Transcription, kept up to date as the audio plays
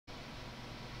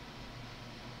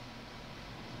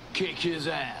kick his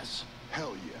ass.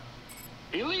 Hell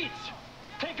yeah. Elites!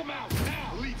 Take him out,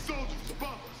 now! Elite soldiers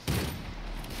above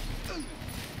us.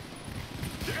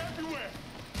 They're everywhere.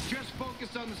 Just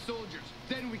focus on the soldiers,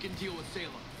 then we can deal with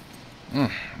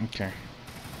Salem. Okay.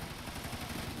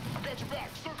 I got your back.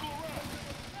 Circle around.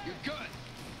 You're good.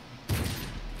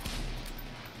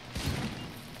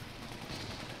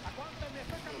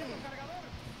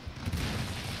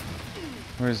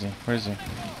 Where is he? Where is he?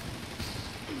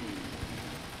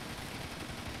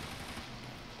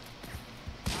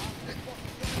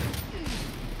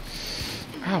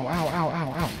 Ow, ow, ow,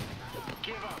 ow, ow.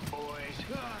 Give up, boys.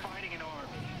 Fighting an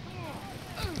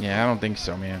army. Yeah, I don't think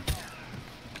so, man.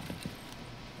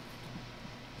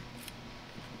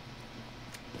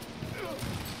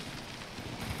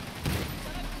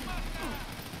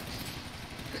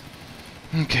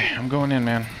 Okay, I'm going in,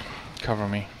 man. Cover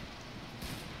me.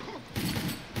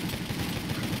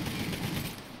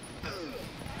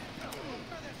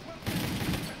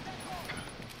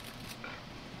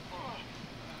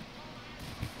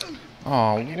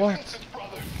 Oh, what?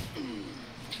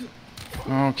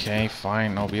 Okay,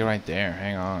 fine. I'll be right there.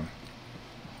 Hang on.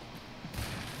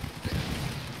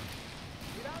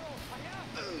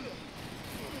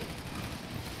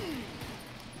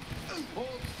 Hold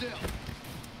still.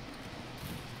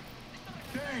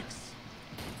 Thanks.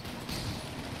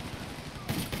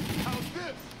 How's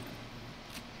this?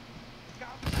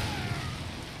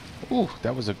 Ooh,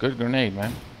 that was a good grenade,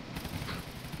 man.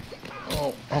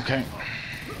 Oh, okay.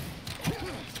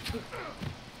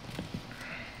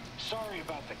 Sorry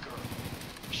about the girl.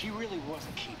 She really was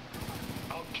a keeper.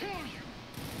 I'll kill you.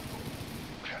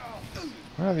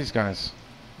 Where are these guys?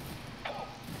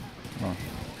 Oh.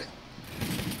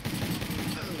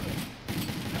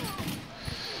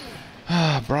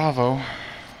 Ah, bravo.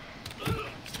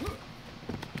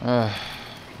 I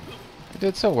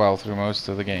did so well through most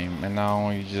of the game, and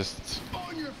now you just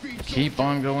On your feet. keep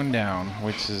on going down,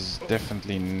 which is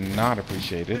definitely not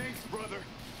appreciated. Thanks, brother.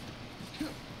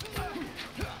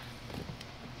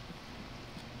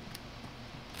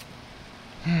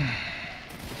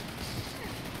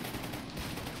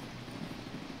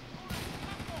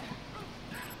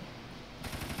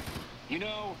 You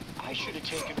know, I should have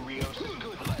taken Rios'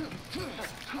 good leg.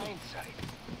 Hindsight.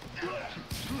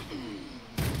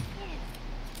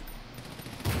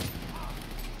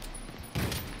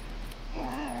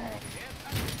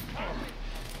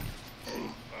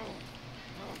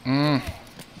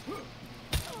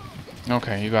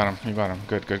 Okay, you got him. You got him.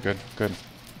 Good, good, good, good.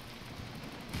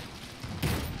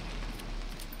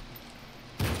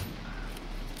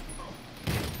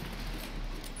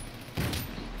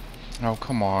 Oh,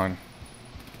 come on.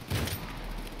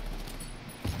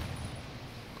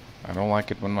 I don't like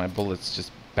it when my bullets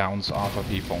just bounce off of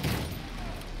people.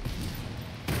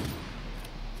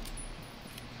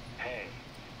 Hey,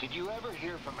 did you ever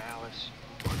hear from Alice?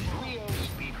 Rios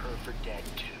beat her for dead,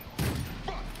 too.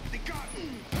 Fuck, they got me.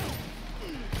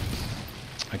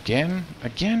 Again?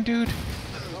 Again, dude?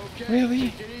 Okay, Really?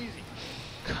 take it easy.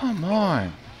 Come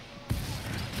on.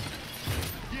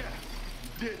 Yeah,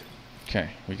 did it. Okay,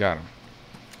 we got him.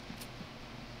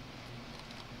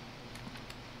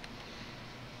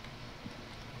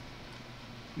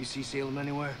 You see Salem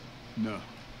anywhere? No.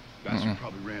 Bastard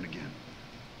probably ran again.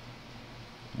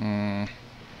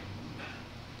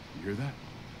 You hear that?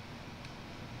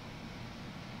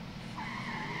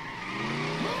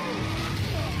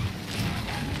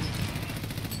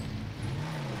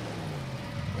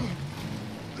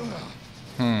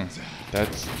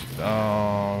 That's...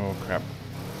 Oh, crap.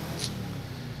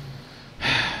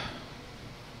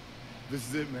 This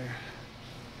is it, man.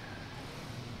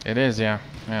 It is, yeah.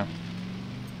 Yeah.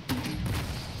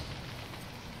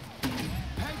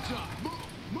 Heads up. Move,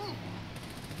 move.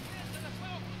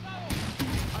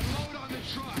 Unload on the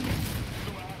truck.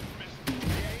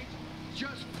 Engage?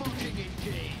 Just fucking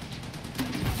engage.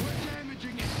 We're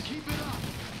damaging it. Keep it up.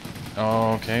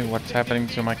 Oh, okay, what's happening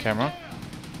to my camera?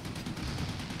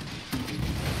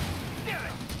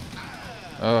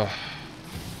 Ugh.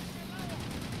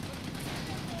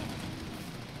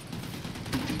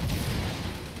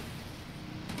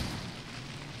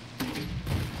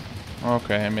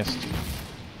 Okay, I missed.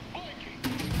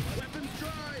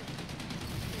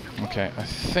 Okay, I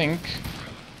think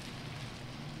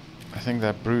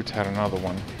that brute had another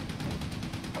one.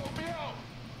 Help me out.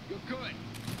 You're good.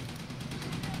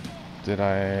 Did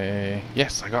I?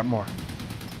 Yes, I got more.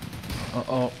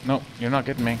 Uh-oh, no, you're not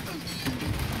getting me.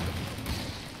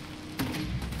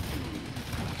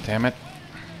 Damn it.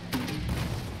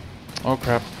 Oh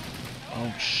crap.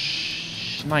 Oh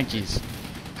Nikes.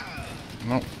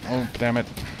 No, oh damn it.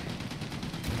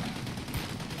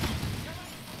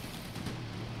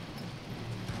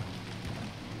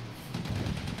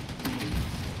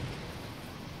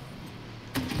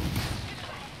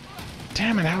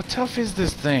 Damn it, how tough is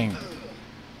this thing?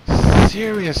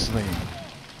 Seriously.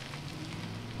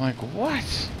 Like,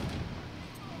 what?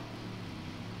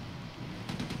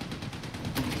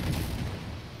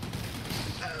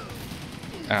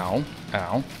 Ow,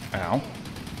 ow, ow.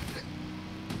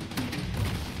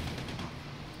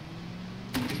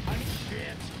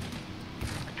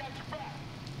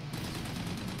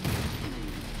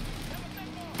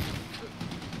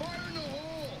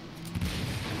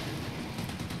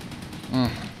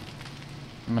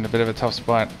 I'm in a bit of a tough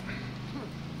spot.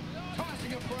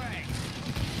 Tossing a frag.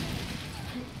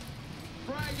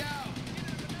 Frag out.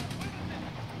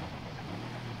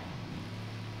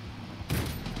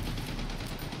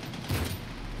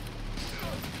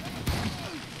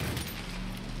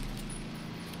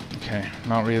 Okay,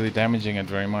 not really damaging it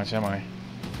very much, am I?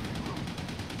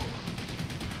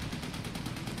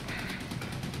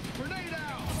 Grenade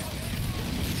out.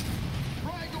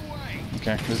 Frag away.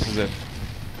 Okay, this is it.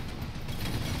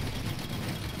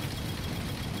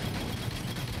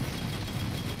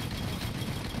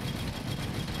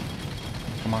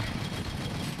 Come on.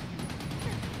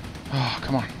 Oh,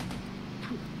 come on.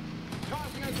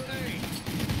 Tossing a grenade.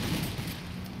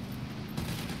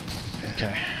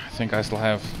 Okay, I think I still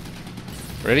have...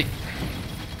 Ready?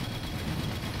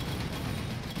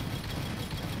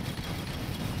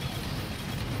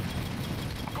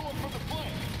 Going for the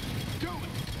flank. Do it.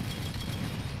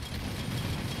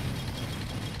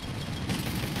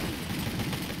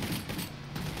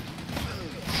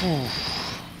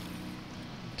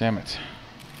 Damn it.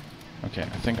 Okay,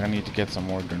 I think I need to get some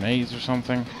more grenades or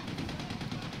something.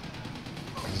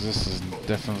 'Cause this is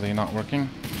definitely not working.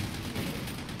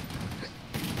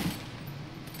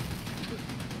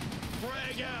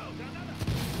 Frag out.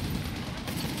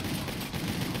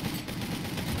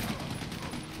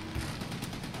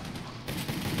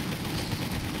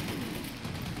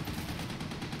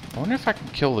 I wonder if I can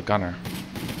kill the gunner.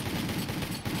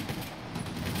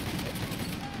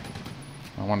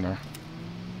 I wonder.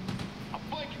 I'm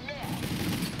flanking now.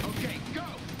 Okay, go.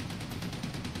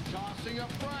 Tossing a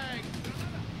frag.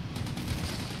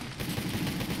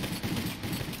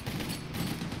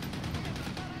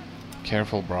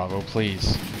 Careful, Bravo,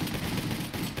 please.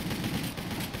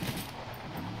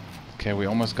 Okay, we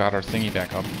almost got our thingy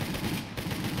back up.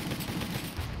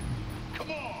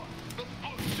 Come on. Let's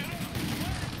push it up.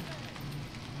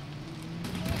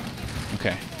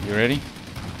 Okay, you ready?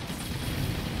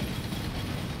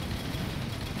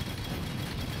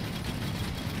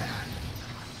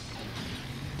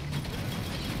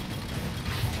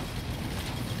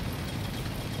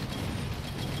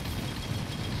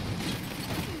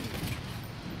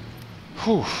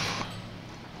 Whew.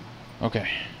 Okay.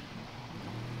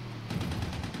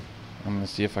 I'm gonna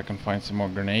see if I can find some more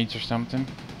grenades or something.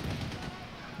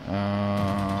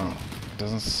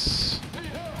 Doesn't.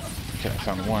 Okay, I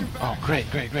found one. Oh, great,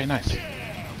 great, great, nice.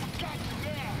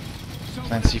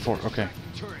 Plant C4. Okay.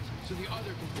 So the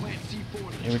other can plant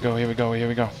C4. Here we go. Here we go. Here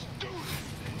we go.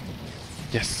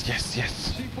 Yes, yes,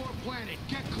 yes. C4 planted.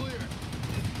 Get clear.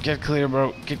 Get clear,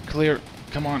 bro. Get clear.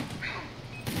 Come on.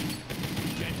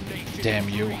 Detonation. Damn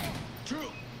you. 2,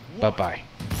 1. Bye-bye.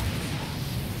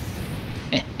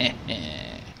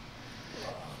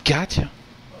 Gotcha.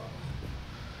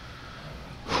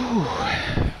 Whew.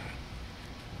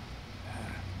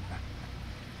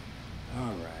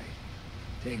 All right.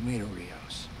 Take me to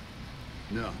Rios.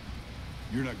 No,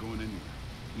 you're not going anywhere.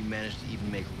 You managed to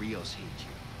even make Rios hate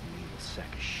you, you evil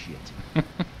sack of shit.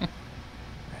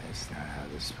 That's not how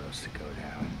this is supposed to go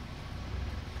down.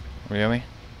 Really?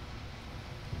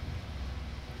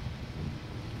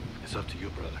 It's up to you,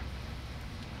 brother.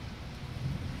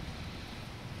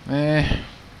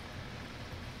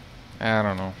 I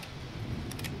don't know.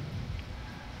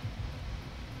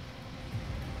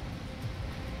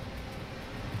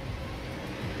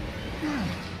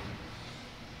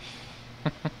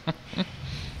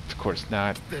 Of course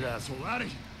not. That asshole out of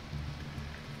here.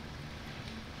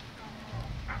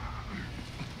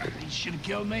 You should have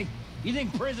killed me. You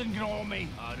think prison can hold me?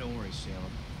 Oh, don't worry,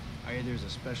 Salem. I hear there's a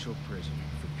special prison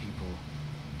for people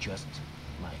just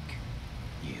like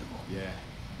you. Yeah,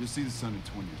 you'll see the sun in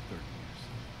 20 or 30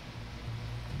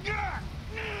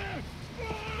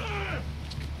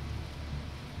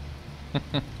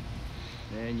 years.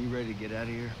 Man, you ready to get out of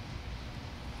here?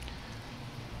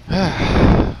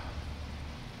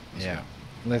 Yeah,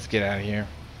 let's get out of here.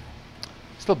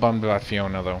 Still bummed about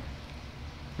Fiona, though.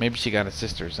 Maybe she got a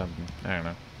sister or something. I don't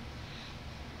know.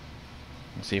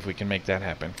 Let's see if we can make that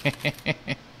happen.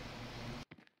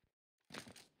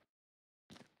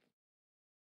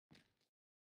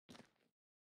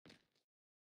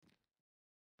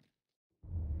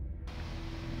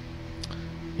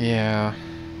 Yeah.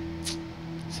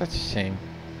 Such a shame.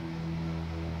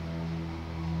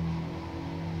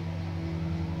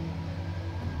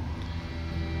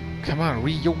 Come on,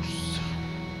 Rios.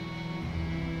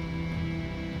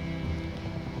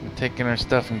 We're taking our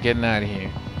stuff and getting out of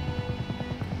here.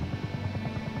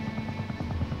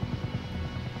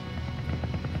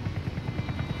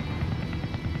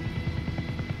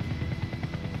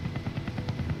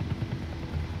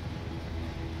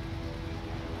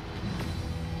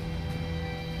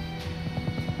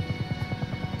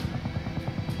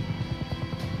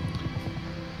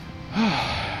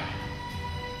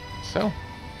 So,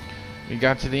 we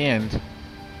got to the end.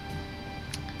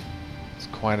 It's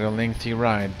quite a lengthy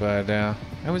ride, but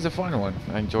it was a fun one.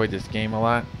 I enjoyed this game a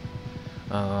lot.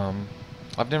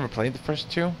 I've never played the first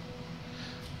two.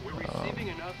 We're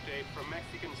receiving an update from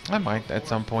Mexican I might at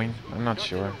some point. forces who I'm not conducted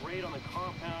sure. a raid on the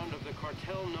compound of the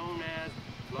cartel known as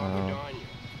La Guadaña.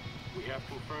 We have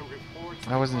confirmed reports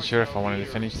I wasn't the sure if I cartel wanted to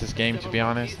leader, finish this game, to be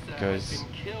honest, Esteban because Batista,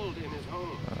 has been killed in his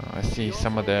home. I see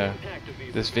some of the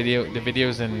the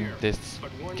videos in this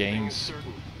game's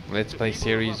Let's Play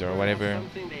series or whatever.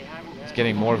 It's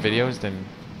getting more videos than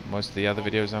most of the other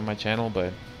videos on my channel,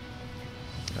 but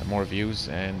more views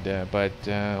and but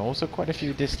also quite a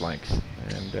few dislikes.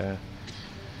 And Stay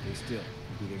still.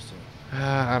 We'll be there soon.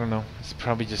 I don't know. It's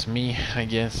probably just me, I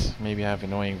guess. Maybe I have an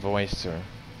annoying voice, or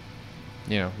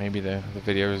you know, maybe the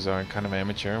videos are kind of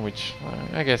amateur, which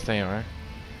I guess they are.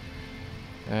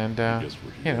 And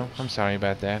you know, I'm sorry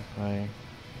about that.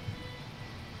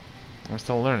 I'm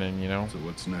still learning, you know. So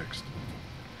what's next?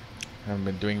 I haven't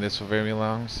been doing this for very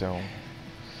long, so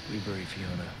We bury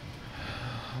Fiona.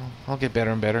 I'll get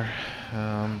better and better.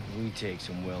 We take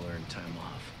some well-earned time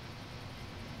off.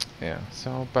 Yeah.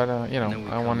 So, but you And then know, we I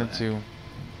come wanted back. to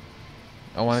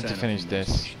Sign up finish for this.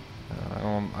 meditation.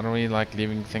 I don't really like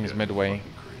leaving things Yeah, midway,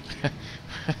 fucking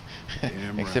crazy.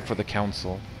 Damn except for right. the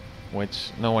council,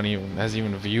 which no one even has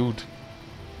even viewed,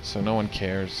 so no one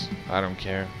cares. I don't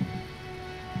care.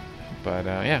 But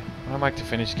yeah, I like to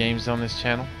finish games on this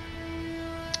channel.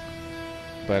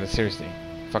 But seriously,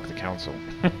 fuck the council.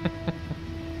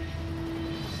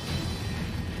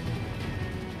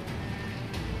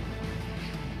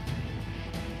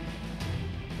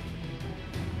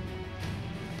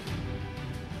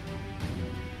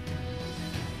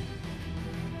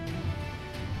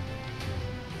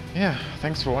 Yeah,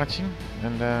 thanks for watching,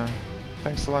 and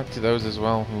thanks a lot to those as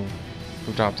well who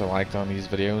dropped a like on these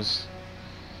videos.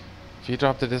 If you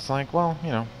dropped a dislike, well, you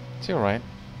know, it's alright.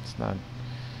 It's not...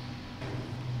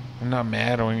 I'm not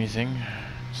mad or anything.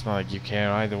 It's not like you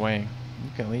care either way.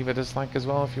 You can leave a dislike as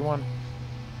well if you want.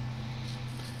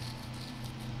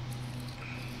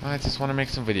 I just want to make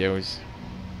some videos.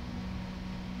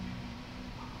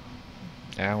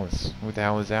 Alice. Who the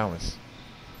hell is Alice?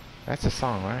 That's a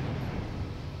song, right?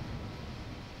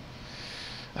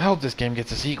 I hope this game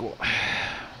gets a sequel.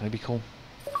 That'd be cool.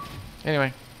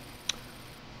 Anyway.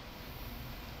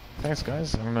 Thanks,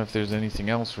 guys. I don't know if there's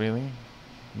anything else, really.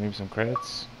 Maybe some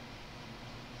credits.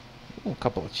 Ooh, a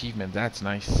couple achievements. That's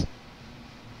nice.